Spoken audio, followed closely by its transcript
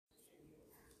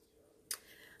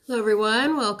Hello,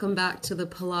 everyone. Welcome back to the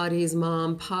Pilates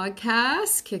Mom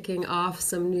podcast, kicking off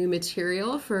some new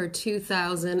material for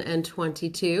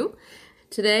 2022.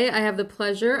 Today, I have the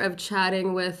pleasure of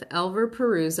chatting with Elver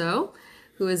Peruzzo,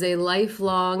 who is a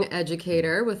lifelong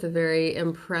educator with a very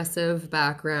impressive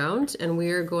background, and we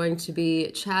are going to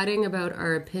be chatting about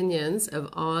our opinions of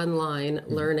online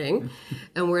learning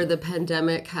and where the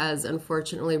pandemic has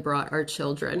unfortunately brought our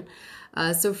children.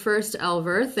 So first,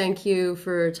 Elver, thank you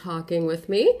for talking with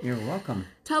me. You're welcome.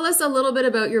 Tell us a little bit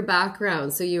about your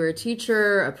background. So you were a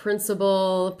teacher, a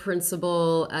principal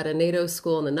at a NATO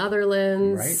school in the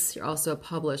Netherlands. Right. You're also a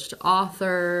published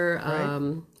author.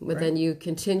 Right. But then you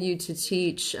continued to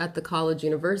teach at the college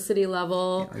university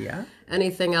level. Yeah.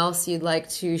 Anything else you'd like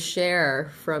to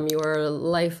share from your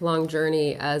lifelong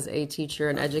journey as a teacher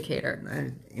and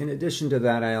educator? In addition to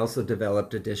that, I also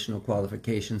developed additional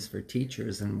qualifications for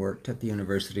teachers and worked at the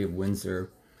University of Windsor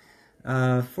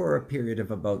for a period of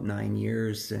about 9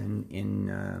 years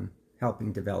in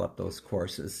helping develop those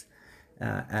courses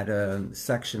at a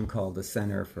section called the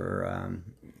Center for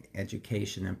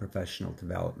Education and Professional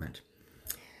Development.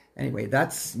 Anyway,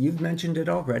 you've mentioned it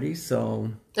already, so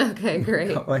okay,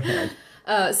 great. Go ahead.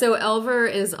 So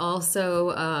Elver is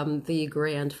also the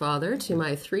grandfather to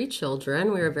my 3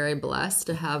 children. We are very blessed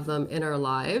to have them in our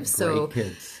lives. Great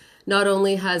kids. Not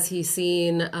only has he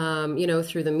seen,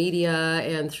 through the media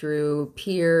and through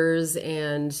peers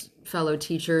and fellow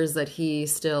teachers that he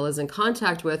still is in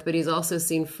contact with, but he's also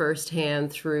seen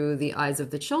firsthand through the eyes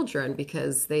of the children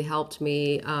because they helped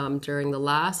me during the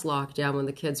last lockdown when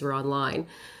the kids were online.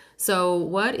 So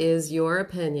what is your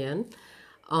opinion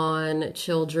on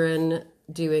children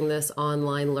doing this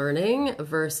online learning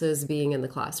versus being in the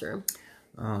classroom?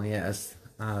 Oh, yes.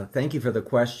 Thank you for the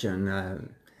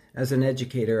question. As an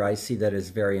educator, I see that as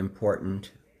very important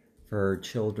for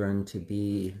children to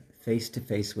be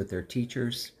face-to-face with their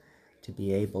teachers, to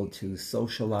be able to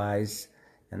socialize,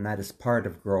 and that is part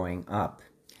of growing up.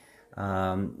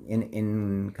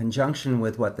 In conjunction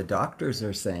with what the doctors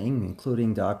are saying,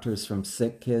 including doctors from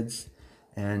sick kids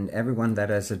and everyone that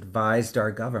has advised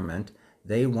our government,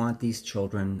 they want these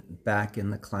children back in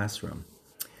the classroom.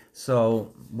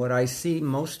 So what I see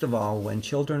most of all when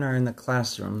children are in the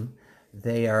classroom,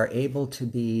 they are able to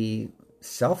be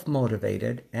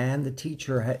self-motivated, and the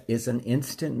teacher is an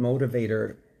instant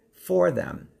motivator for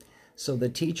them. So the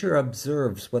teacher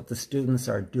observes what the students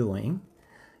are doing,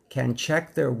 can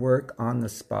check their work on the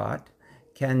spot,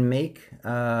 can make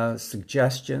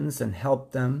suggestions and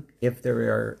help them if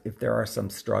there are some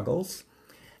struggles,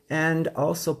 and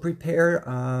also prepare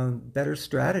better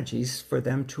strategies for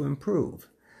them to improve.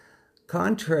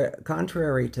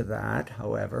 Contrary to that,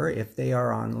 however, if they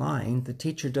are online, the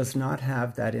teacher does not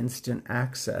have that instant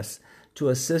access to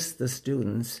assist the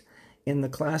students in the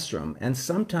classroom. And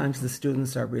sometimes the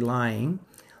students are relying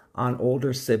on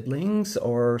older siblings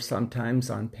or sometimes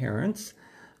on parents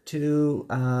to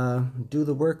do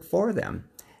the work for them.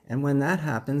 And when that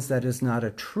happens, that is not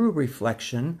a true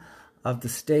reflection of the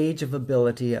stage of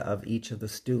ability of each of the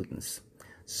students.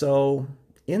 So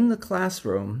in the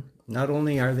classroom, not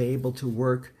only are they able to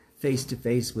work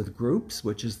face-to-face with groups,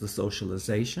 which is the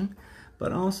socialization,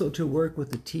 but also to work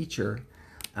with the teacher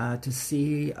to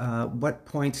see what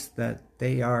points that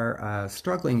they are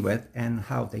struggling with and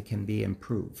how they can be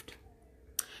improved.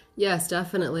 Yes,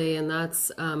 definitely. And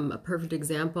that's a perfect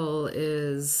example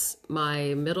is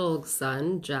my middle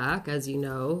son, Jack, as you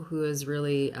know, who has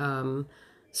really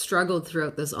struggled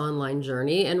throughout this online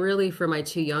journey. And really for my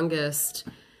 2 youngest,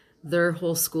 their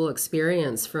whole school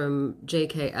experience from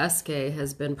JK, SK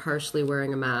has been partially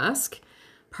wearing a mask,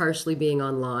 partially being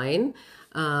online.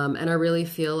 And I really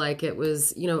feel like it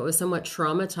was somewhat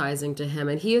traumatizing to him.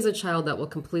 And he is a child that will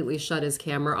completely shut his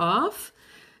camera off,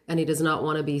 and he does not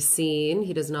want to be seen.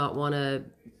 He does not want to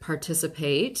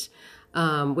participate,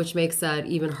 which makes that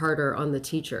even harder on the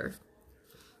teacher.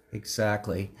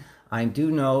 Exactly. I do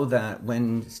know that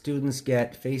when students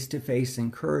get face-to-face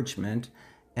encouragement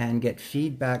and get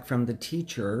feedback from the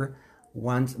teacher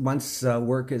once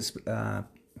work is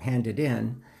handed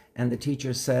in, and the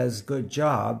teacher says, "Good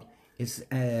job,"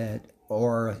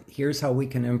 or "Here's how we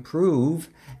can improve,"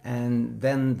 and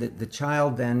then the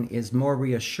child then is more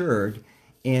reassured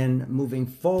in moving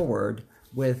forward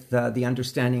with the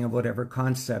understanding of whatever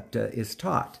concept is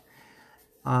taught.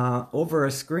 Over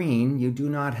a screen, you do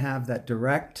not have that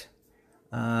direct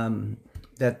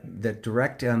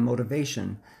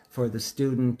motivation for the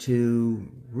student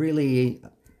to really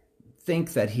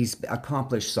think that he's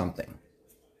accomplished something.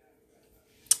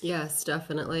 Yes,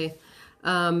 definitely.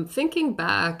 Thinking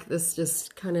back, this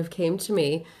just kind of came to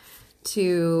me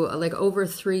to like over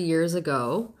 3 years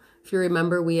ago if you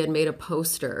remember, we had made a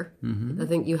poster. I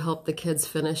think you helped the kids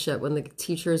finish it when the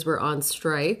teachers were on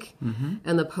strike.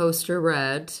 And the poster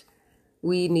read,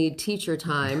 "We need teacher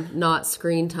time, not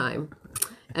screen time."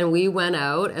 And we went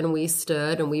out and we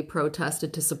stood and we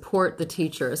protested to support the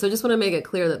teachers. So I just want to make it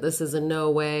clear that this is in no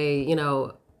way,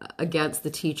 against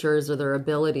the teachers or their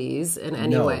abilities in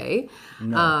any way.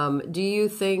 No. Do you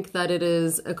think that it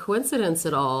is a coincidence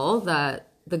at all that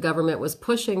the government was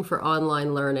pushing for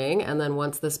online learning, and then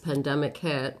once this pandemic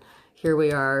hit, here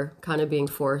we are kind of being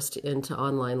forced into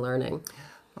online learning?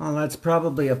 Well, that's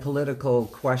probably a political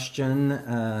question.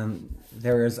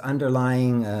 There is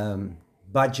underlying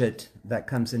budget that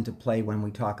comes into play when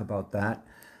we talk about that.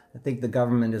 I think the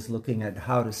government is looking at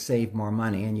how to save more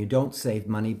money, and you don't save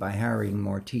money by hiring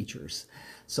more teachers.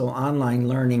 So online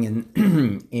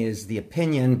learning is the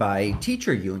opinion by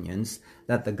teacher unions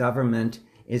that the government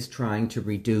is trying to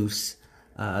reduce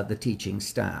the teaching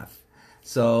staff.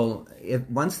 So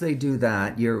once they do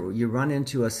that, you run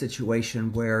into a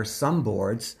situation where some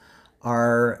boards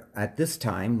are, at this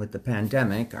time with the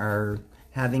pandemic, are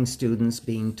having students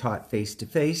being taught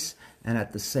face-to-face, and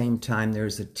at the same time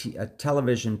there's a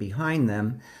television behind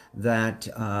them that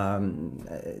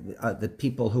the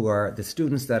people who are, the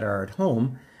students that are at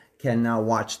home can now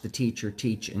watch the teacher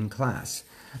teach in class.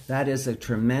 That is a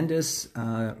tremendous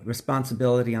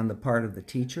responsibility on the part of the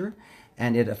teacher,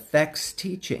 and it affects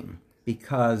teaching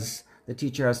because the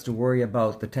teacher has to worry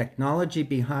about the technology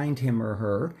behind him or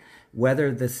her,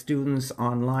 whether the students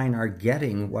online are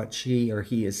getting what she or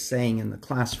he is saying in the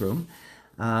classroom.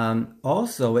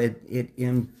 Also, it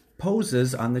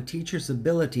imposes on the teacher's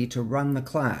ability to run the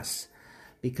class,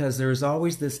 because there's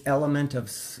always this element of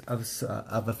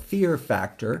a fear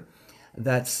factor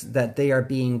that they are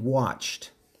being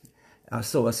watched.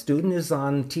 So a student is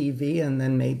on TV, and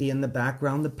then maybe in the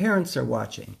background the parents are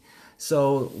watching.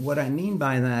 So what I mean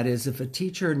by that is, if a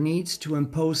teacher needs to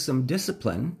impose some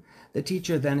discipline, the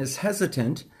teacher then is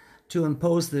hesitant to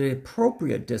impose the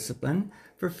appropriate discipline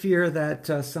for fear that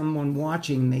someone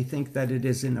watching may think that it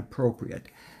is inappropriate.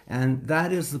 And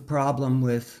that is the problem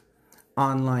with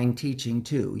online teaching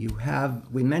too.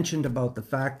 We mentioned about the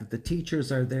fact that the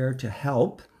teachers are there to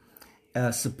help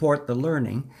support the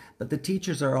learning, but the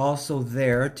teachers are also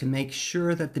there to make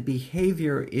sure that the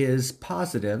behavior is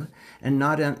positive and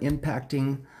not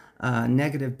impacting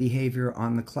negative behavior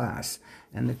on the class.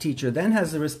 And the teacher then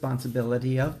has the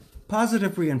responsibility of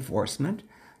positive reinforcement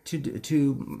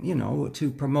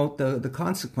to promote the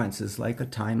consequences, like a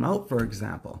timeout, for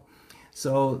example.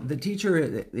 So the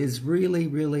teacher is really,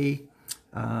 really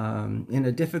in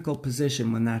a difficult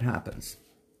position when that happens.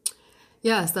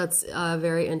 Yes, that's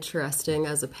very interesting.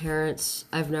 As a parent,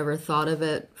 I've never thought of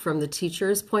it from the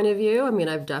teacher's point of view. I mean,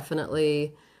 I've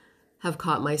definitely have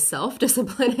caught myself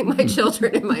disciplining my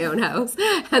children in my own house,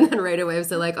 and then right away I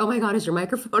was like, oh my God, is your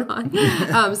microphone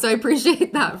on? So I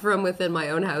appreciate that from within my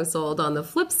own household. On the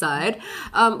flip side,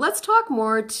 let's talk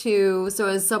more so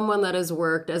as someone that has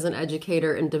worked as an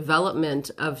educator in development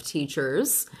of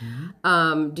teachers,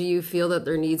 do you feel that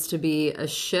there needs to be a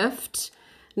shift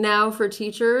now for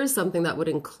teachers, something that would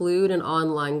include an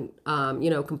online,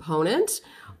 component,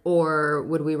 or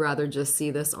would we rather just see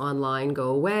this online go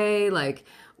away? Like,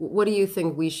 what do you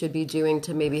think we should be doing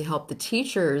to maybe help the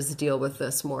teachers deal with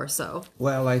this more so?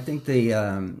 Well, I think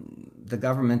the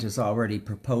government is already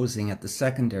proposing at the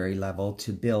secondary level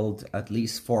to build at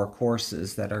least 4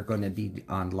 courses that are going to be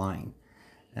online.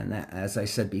 And that, as I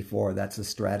said before, that's a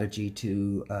strategy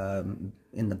to,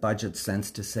 in the budget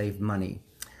sense, to save money.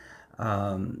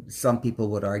 Some people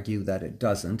would argue that it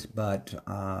doesn't, but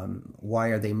why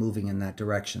are they moving in that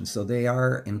direction? So they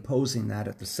are imposing that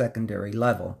at the secondary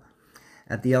level.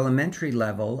 At the elementary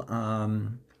level,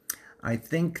 I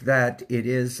think that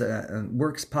it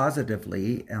works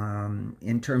positively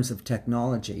in terms of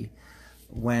technology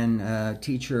when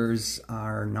teachers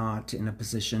are not in a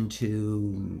position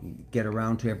to get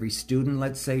around to every student,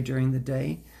 let's say, during the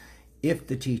day. If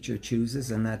the teacher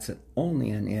chooses, and that's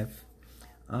only an if,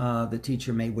 the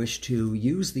teacher may wish to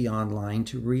use the online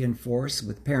to reinforce,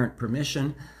 with parent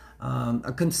permission,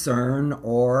 a concern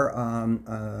or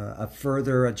a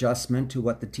further adjustment to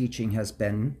what the teaching has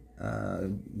been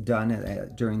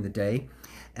done during the day,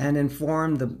 and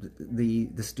inform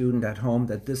the student at home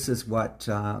that this is what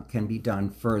can be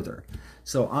done further.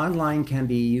 So online can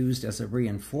be used as a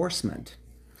reinforcement,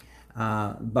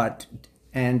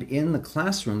 and in the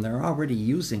classroom they're already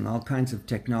using all kinds of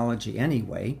technology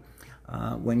anyway,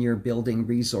 when you're building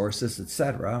resources,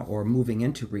 etc., or moving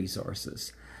into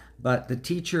resources. But the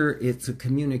teacher, it's a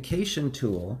communication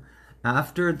tool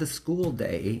after the school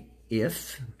day,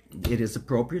 if it is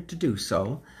appropriate to do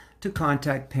so, to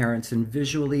contact parents and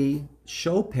visually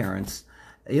show parents,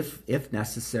 if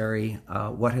necessary,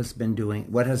 what has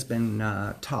been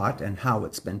taught and how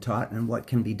it's been taught and what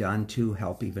can be done to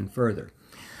help even further.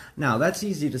 Now, that's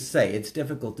easy to say. It's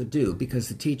difficult to do because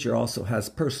the teacher also has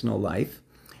personal life.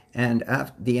 And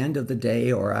at the end of the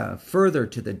day or further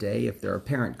to the day, if there are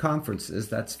parent conferences,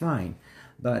 that's fine.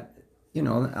 But,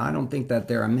 I don't think that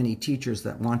there are many teachers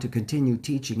that want to continue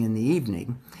teaching in the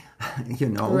evening,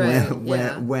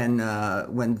 Right,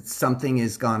 when something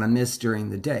is gone amiss during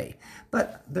the day.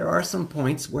 But there are some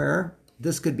points where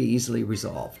this could be easily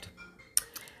resolved.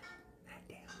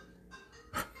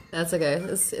 That's okay.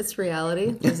 It's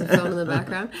reality. There's a phone in the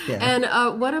background. Yeah.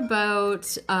 And what about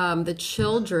the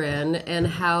children and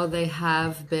how they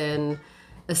have been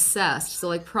assessed? So,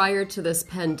 like prior to this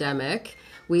pandemic,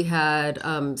 we had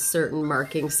certain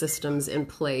marking systems in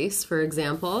place, for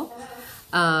example.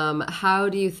 How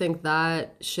do you think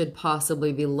that should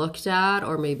possibly be looked at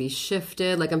or maybe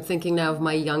shifted? Like I'm thinking now of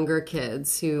my younger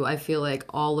kids who I feel like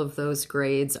all of those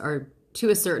grades are, to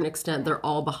a certain extent, they're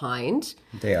all behind.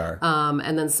 They are.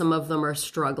 And then some of them are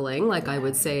struggling. Like I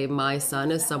would say my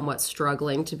son is somewhat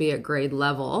struggling to be at grade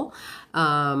level.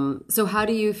 So how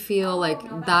do you feel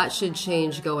like that should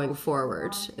change going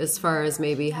forward as far as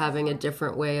maybe having a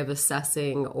different way of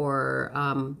assessing or,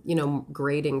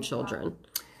 grading children?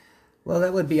 Well,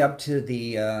 that would be up to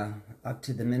the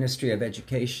Ministry of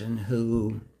Education,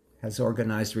 who has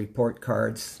organized report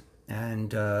cards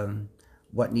and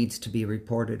what needs to be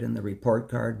reported in the report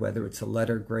card, whether it's a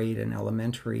letter grade in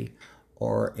elementary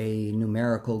or a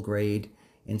numerical grade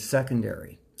in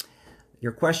secondary.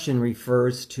 Your question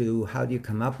refers to how do you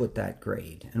come up with that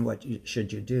grade and what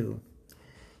should you do.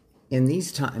 In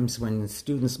these times when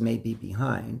students may be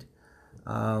behind,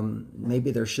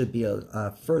 maybe there should be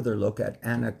a further look at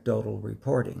anecdotal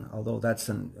reporting, although that's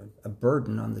a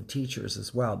burden on the teachers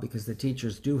as well, because the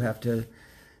teachers do have to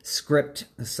script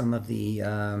some of the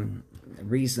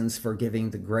reasons for giving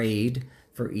the grade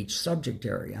for each subject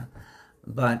area.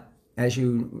 But as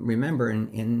you remember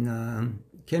in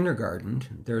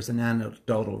kindergarten, there's an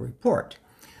anecdotal report.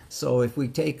 So if we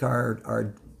take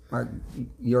your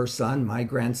son, my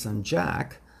grandson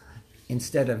Jack,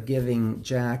 instead of giving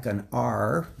Jack an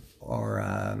R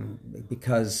or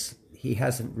because he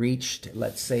hasn't reached,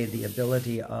 let's say, the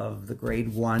ability of the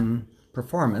grade 1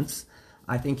 performance,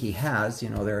 I think he has,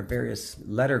 there are various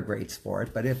letter grades for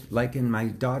it. But if, like in my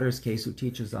daughter's case who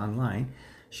teaches online,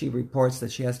 she reports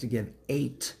that she has to give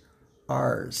 8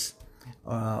 R's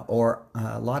or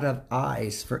a lot of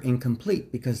I's for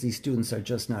incomplete because these students are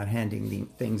just not handing the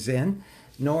things in,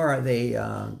 nor are they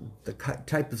the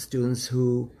type of students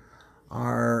who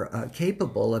are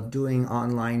capable of doing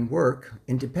online work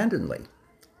independently,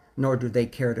 nor do they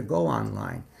care to go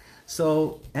online.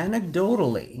 So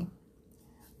anecdotally,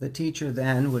 the teacher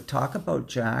then would talk about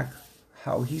Jack,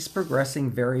 how he's progressing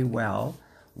very well,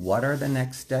 what are the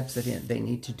next steps that they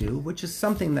need to do, which is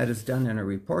something that is done in a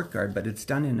report card, but it's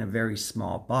done in a very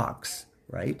small box,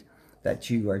 right?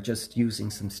 That you are just using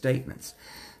some statements.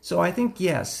 So I think,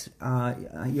 yes,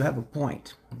 you have a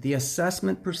point. The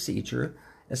assessment procedure,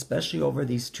 especially over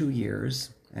these 2 years,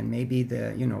 and maybe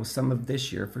some of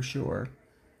this year for sure,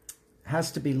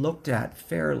 has to be looked at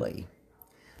fairly.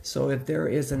 So if there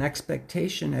is an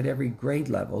expectation at every grade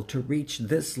level to reach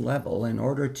this level in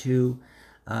order to,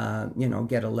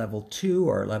 get a level 2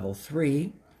 or a level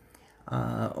 3,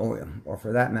 or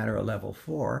for that matter, a level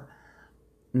 4,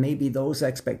 maybe those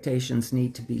expectations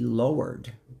need to be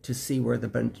lowered to see where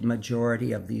the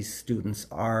majority of these students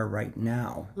are right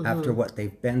now after what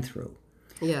they've been through.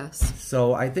 Yes.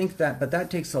 So I think but that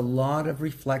takes a lot of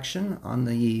reflection on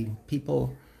the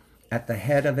people at the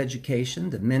head of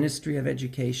education, the Ministry of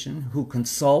Education, who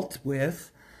consult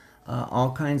with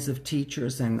all kinds of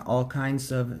teachers and all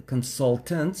kinds of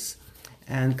consultants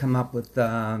and come up with,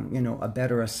 a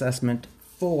better assessment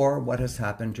for what has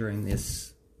happened during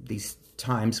these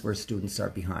times where students are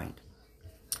behind.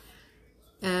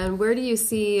 And where do you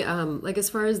see, as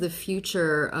far as the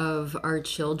future of our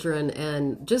children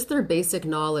and just their basic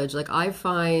knowledge? Like I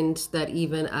find that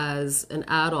even as an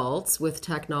adult with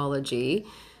technology,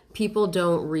 people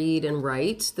don't read and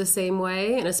write the same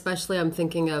way. And especially I'm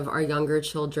thinking of our younger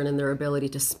children and their ability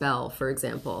to spell, for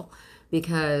example,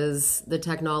 because the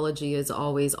technology is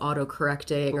always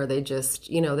auto-correcting or they just,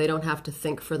 they don't have to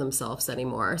think for themselves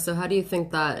anymore. So how do you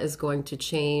think that is going to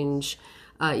change,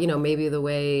 maybe the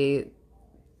way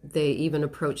they even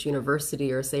approach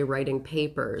university or say writing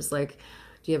papers? Like,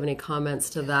 do you have any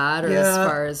comments to that or as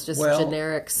far as just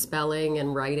generic spelling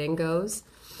and writing goes?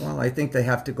 Well, I think they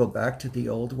have to go back to the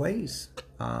old ways.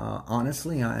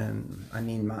 Honestly,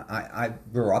 I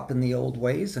grew up in the old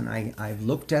ways, and I've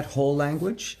looked at whole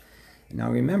language. Now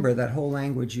remember that whole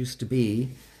language used to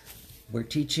be, we're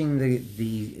teaching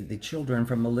the children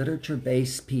from a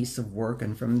literature-based piece of work,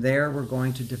 and from there we're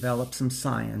going to develop some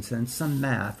science and some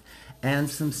math and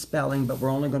some spelling, but we're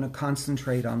only going to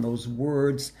concentrate on those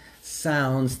words,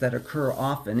 sounds that occur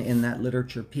often in that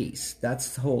literature piece.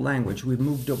 That's the whole language. We've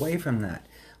moved away from that.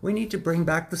 We need to bring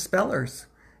back the spellers,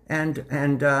 and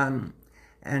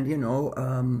you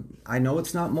know, I know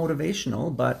it's not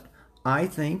motivational, but I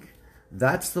think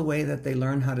that's the way that they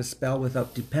learn how to spell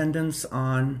without dependence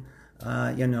on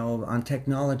on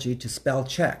technology to spell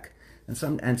check.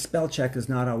 And spell check is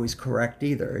not always correct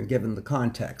either, given the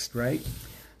context, right?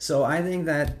 So I think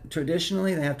that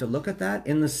traditionally they have to look at that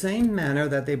in the same manner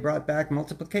that they brought back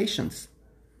multiplications.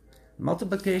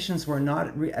 Multiplications were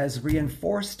not as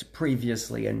reinforced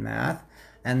previously in math,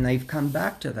 and they've come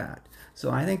back to that.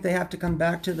 So I think they have to come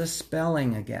back to the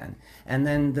spelling again, and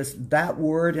then that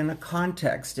word in a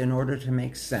context in order to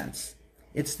make sense.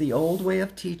 It's the old way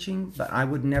of teaching, but I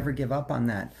would never give up on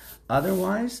that.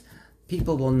 Otherwise,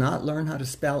 people will not learn how to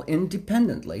spell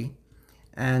independently,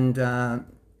 and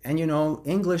you know,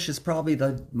 English is probably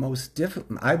the most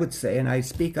difficult, I would say, and I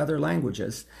speak other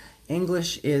languages.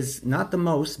 English is not the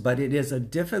most, but it is a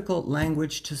difficult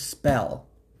language to spell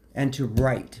and to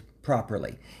write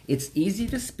properly. It's easy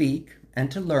to speak and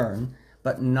to learn,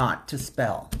 but not to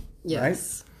spell.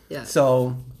 Yes. Right? Yeah.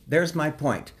 So there's my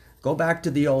point. Go back to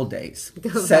the old days,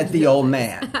 said the old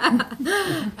man.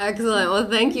 Excellent. Well,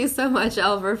 thank you so much,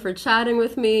 Elver, for chatting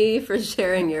with me, for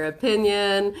sharing your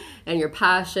opinion and your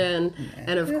passion,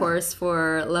 and of course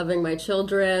for loving my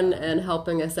children and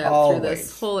helping us out through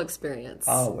this whole experience.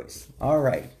 Always. All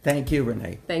right. Thank you,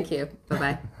 Renee. Thank you.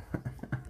 Bye-bye.